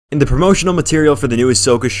In the promotional material for the new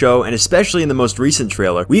Ahsoka show, and especially in the most recent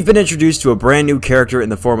trailer, we've been introduced to a brand new character in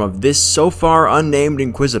the form of this so far unnamed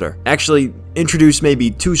Inquisitor. Actually, introduced may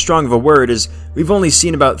be too strong of a word, as we've only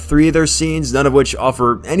seen about 3 of their scenes, none of which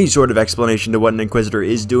offer any sort of explanation to what an Inquisitor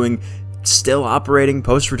is doing, still operating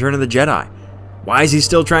post-Return of the Jedi. Why is he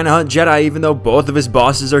still trying to hunt Jedi even though both of his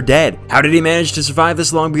bosses are dead? How did he manage to survive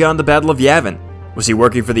this long beyond the Battle of Yavin? Was he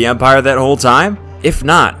working for the Empire that whole time? If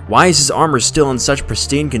not, why is his armor still in such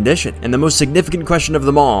pristine condition? And the most significant question of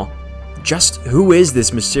them all, just who is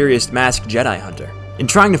this mysterious masked Jedi hunter? In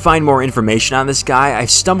trying to find more information on this guy,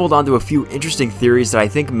 I've stumbled onto a few interesting theories that I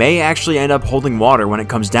think may actually end up holding water when it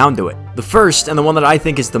comes down to it. The first, and the one that I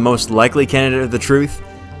think is the most likely candidate of the truth,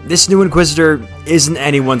 this new Inquisitor isn't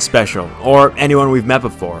anyone special, or anyone we've met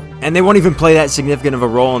before, and they won't even play that significant of a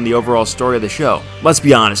role in the overall story of the show. Let's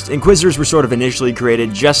be honest, Inquisitors were sort of initially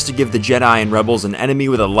created just to give the Jedi and Rebels an enemy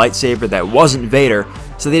with a lightsaber that wasn't Vader,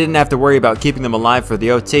 so they didn't have to worry about keeping them alive for the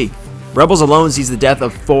OT. Rebels alone sees the death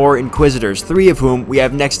of 4 Inquisitors, 3 of whom we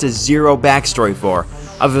have next to zero backstory for,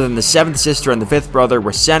 other than the 7th sister and the 5th brother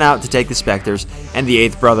were sent out to take the Spectres, and the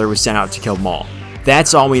 8th brother was sent out to kill Maul.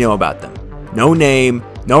 That's all we know about them. No name,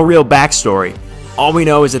 no real backstory. All we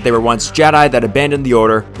know is that they were once Jedi that abandoned the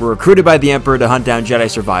Order, were recruited by the Emperor to hunt down Jedi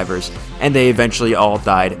survivors, and they eventually all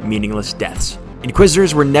died meaningless deaths.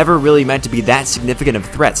 Inquisitors were never really meant to be that significant of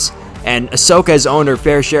threats, and Ahsoka has owned her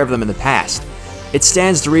fair share of them in the past. It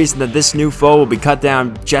stands to reason that this new foe will be cut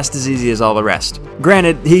down just as easy as all the rest.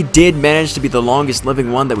 Granted, he did manage to be the longest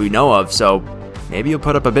living one that we know of, so maybe he'll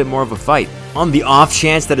put up a bit more of a fight. On the off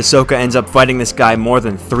chance that Ahsoka ends up fighting this guy more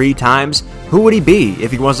than 3 times, who would he be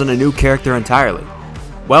if he wasn't a new character entirely?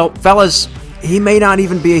 Well, fellas, he may not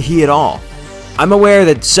even be a he at all. I'm aware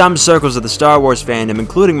that some circles of the Star Wars fandom,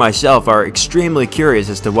 including myself, are extremely curious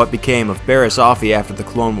as to what became of Barriss Offee after the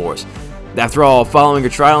Clone Wars. After all, following her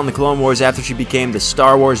trial in the Clone Wars after she became the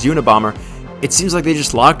Star Wars Unabomber, it seems like they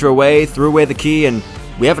just locked her away, threw away the key, and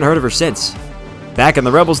we haven't heard of her since. Back in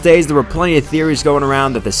the Rebels days, there were plenty of theories going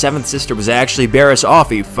around that the 7th sister was actually Barriss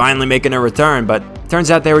Offee, finally making a return, but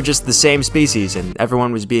turns out they were just the same species, and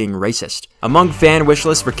everyone was being racist. Among fan wish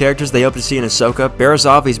lists for characters they hope to see in Ahsoka, Barriss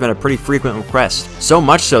Offee's been a pretty frequent request. So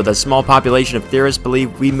much so that a small population of theorists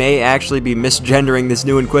believe we may actually be misgendering this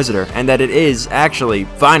new Inquisitor, and that it is actually,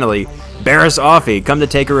 finally, Barriss Offee come to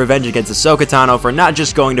take her revenge against Ahsoka Tano for not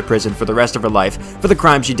just going to prison for the rest of her life for the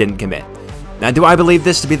crime she didn't commit. Now, do I believe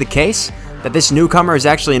this to be the case? That this newcomer is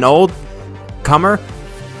actually an old comer?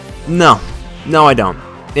 No, I don't.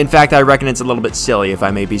 In fact, I reckon it's a little bit silly, if I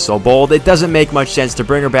may be so bold. It doesn't make much sense to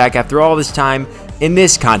bring her back after all this time, in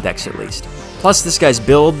this context at least. Plus, this guy's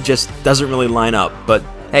build just doesn't really line up, but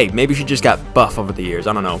hey, maybe she just got buff over the years,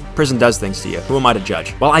 I don't know. Prison does things to you, who am I to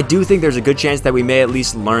judge? Well, I do think there's a good chance that we may at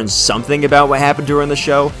least learn something about what happened to her in the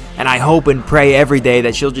show, and I hope and pray every day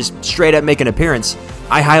that she'll just straight up make an appearance.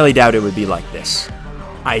 I highly doubt it would be like this.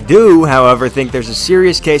 I do, however, think there's a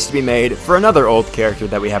serious case to be made for another old character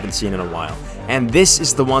that we haven't seen in a while. And this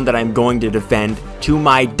is the one that I'm going to defend to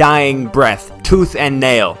my dying breath, tooth and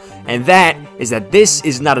nail. And that is that this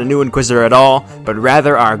is not a new Inquisitor at all, but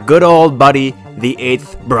rather our good old buddy, the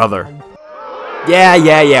 8th brother.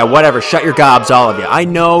 Yeah, whatever, shut your gobs, all of you. I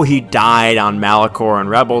know he died on Malachor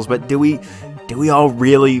and Rebels, but do we all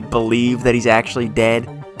really believe that he's actually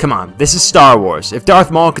dead? Come on, this is Star Wars. If Darth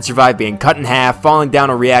Maul could survive being cut in half, falling down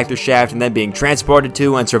a reactor shaft, and then being transported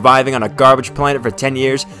to and surviving on a garbage planet for 10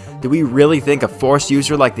 years, do we really think a Force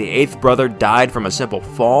user like the 8th brother died from a simple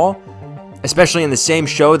fall? Especially in the same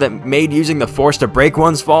show that made using the Force to break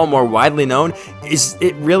one's fall more widely known, is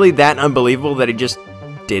it really that unbelievable that he just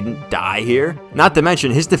didn't die here? Not to mention,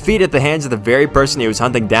 his defeat at the hands of the very person he was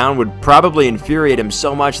hunting down would probably infuriate him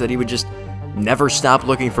so much that he would just never stop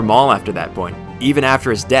looking for Maul after that point, even after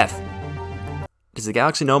his death. Does the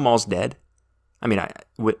galaxy know Maul's dead? I mean,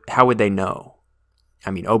 how would they know?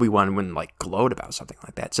 I mean, Obi-Wan wouldn't, gloat about something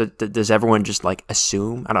like that. So does everyone just,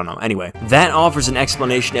 assume? I don't know. Anyway, that offers an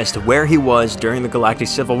explanation as to where he was during the Galactic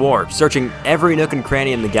Civil War, searching every nook and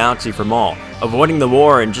cranny in the galaxy for Maul, avoiding the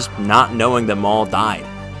war and just not knowing that Maul died.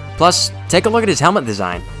 Plus, take a look at his helmet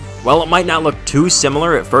design. While it might not look too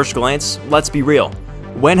similar at first glance, let's be real.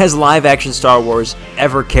 When has live-action Star Wars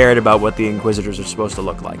ever cared about what the Inquisitors are supposed to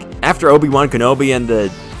look like? After Obi-Wan Kenobi and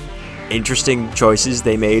the interesting choices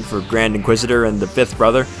they made for Grand Inquisitor and the 5th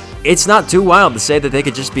brother, it's not too wild to say that they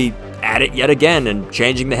could just be at it yet again and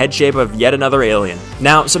changing the head shape of yet another alien.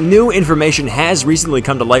 Now, some new information has recently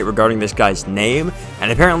come to light regarding this guy's name,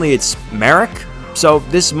 and apparently it's Marrok, so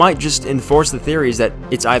this might just enforce the theories that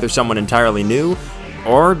it's either someone entirely new,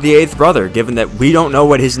 or the 8th brother, given that we don't know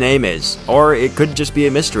what his name is, or it could just be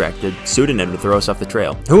a misdirect, a pseudonym to throw us off the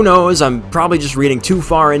trail. Who knows, I'm probably just reading too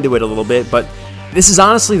far into it a little bit, but this is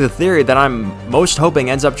honestly the theory that I'm most hoping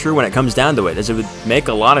ends up true when it comes down to it, as it would make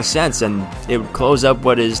a lot of sense and it would close up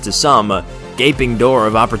what is to some a gaping door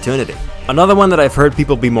of opportunity. Another one that I've heard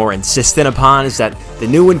people be more insistent upon is that the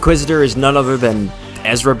new Inquisitor is none other than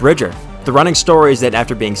Ezra Bridger. The running story is that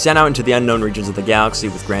after being sent out into the unknown regions of the galaxy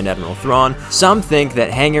with Grand Admiral Thrawn, some think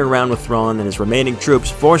that hanging around with Thrawn and his remaining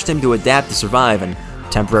troops forced him to adapt to survive and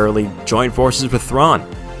temporarily join forces with Thrawn.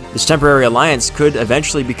 This temporary alliance could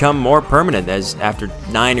eventually become more permanent, as after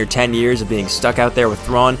 9 or 10 years of being stuck out there with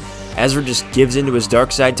Thrawn, Ezra just gives into his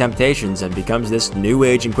dark side temptations and becomes this new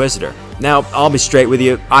age Inquisitor. Now, I'll be straight with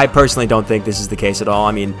you, I personally don't think this is the case at all.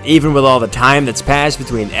 I mean, even with all the time that's passed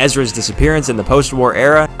between Ezra's disappearance and the post-war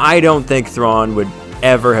era, I don't think Thrawn would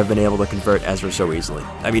ever have been able to convert Ezra so easily.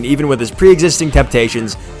 I mean, even with his pre-existing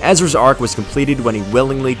temptations, Ezra's arc was completed when he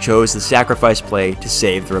willingly chose the sacrifice play to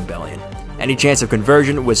save the rebellion. Any chance of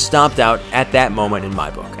conversion was stomped out at that moment in my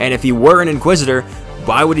book. And if he were an Inquisitor,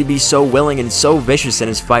 why would he be so willing and so vicious in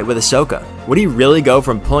his fight with Ahsoka? Would he really go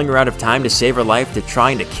from pulling her out of time to save her life to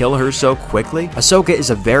trying to kill her so quickly? Ahsoka is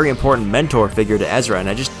a very important mentor figure to Ezra, and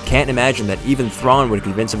I just can't imagine that even Thrawn would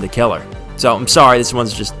convince him to kill her. So I'm sorry, this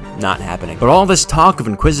one's just not happening. But all this talk of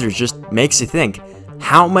Inquisitors just makes you think,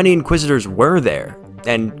 how many Inquisitors were there?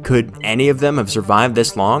 And could any of them have survived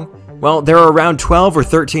this long? Well, there are around 12 or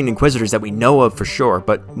 13 Inquisitors that we know of for sure,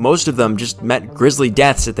 but most of them just met grisly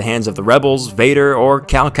deaths at the hands of the Rebels, Vader, or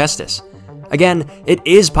Cal Kestis. Again, it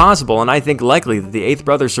is possible, and I think likely, that the 8th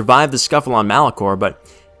brother survived the scuffle on Malachor, but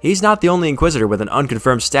he's not the only Inquisitor with an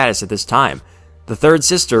unconfirmed status at this time. The third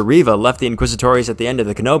sister, Reva, left the Inquisitories at the end of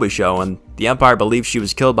the Kenobi show, and the Empire believes she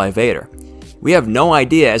was killed by Vader. We have no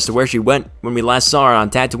idea as to where she went when we last saw her on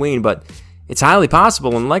Tatooine, but it's highly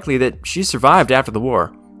possible and likely that she survived after the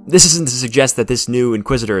war. This isn't to suggest that this new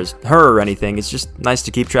Inquisitor is her or anything, it's just nice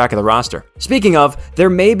to keep track of the roster. Speaking of, there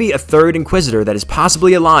may be a third Inquisitor that is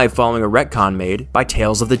possibly alive following a retcon made by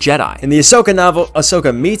Tales of the Jedi. In the Ahsoka novel,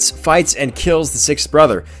 Ahsoka meets, fights, and kills the 6th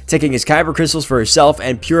brother, taking his kyber crystals for herself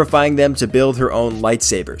and purifying them to build her own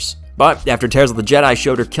lightsabers. But after Tales of the Jedi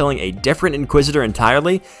showed her killing a different Inquisitor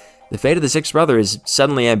entirely, the fate of the 6th brother is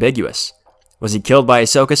suddenly ambiguous. Was he killed by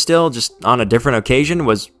Ahsoka still, just on a different occasion?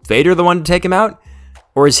 Was Vader the one to take him out?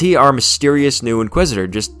 Or is he our mysterious new Inquisitor,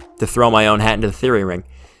 just to throw my own hat into the theory ring?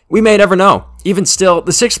 We may never know. Even still,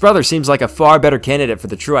 the 6th brother seems like a far better candidate for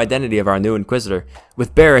the true identity of our new Inquisitor,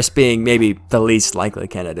 with Barriss being maybe the least likely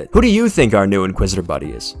candidate. Who do you think our new Inquisitor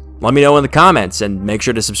buddy is? Let me know in the comments, and make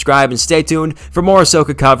sure to subscribe and stay tuned for more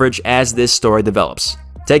Ahsoka coverage as this story develops.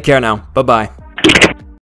 Take care now. Bye-bye.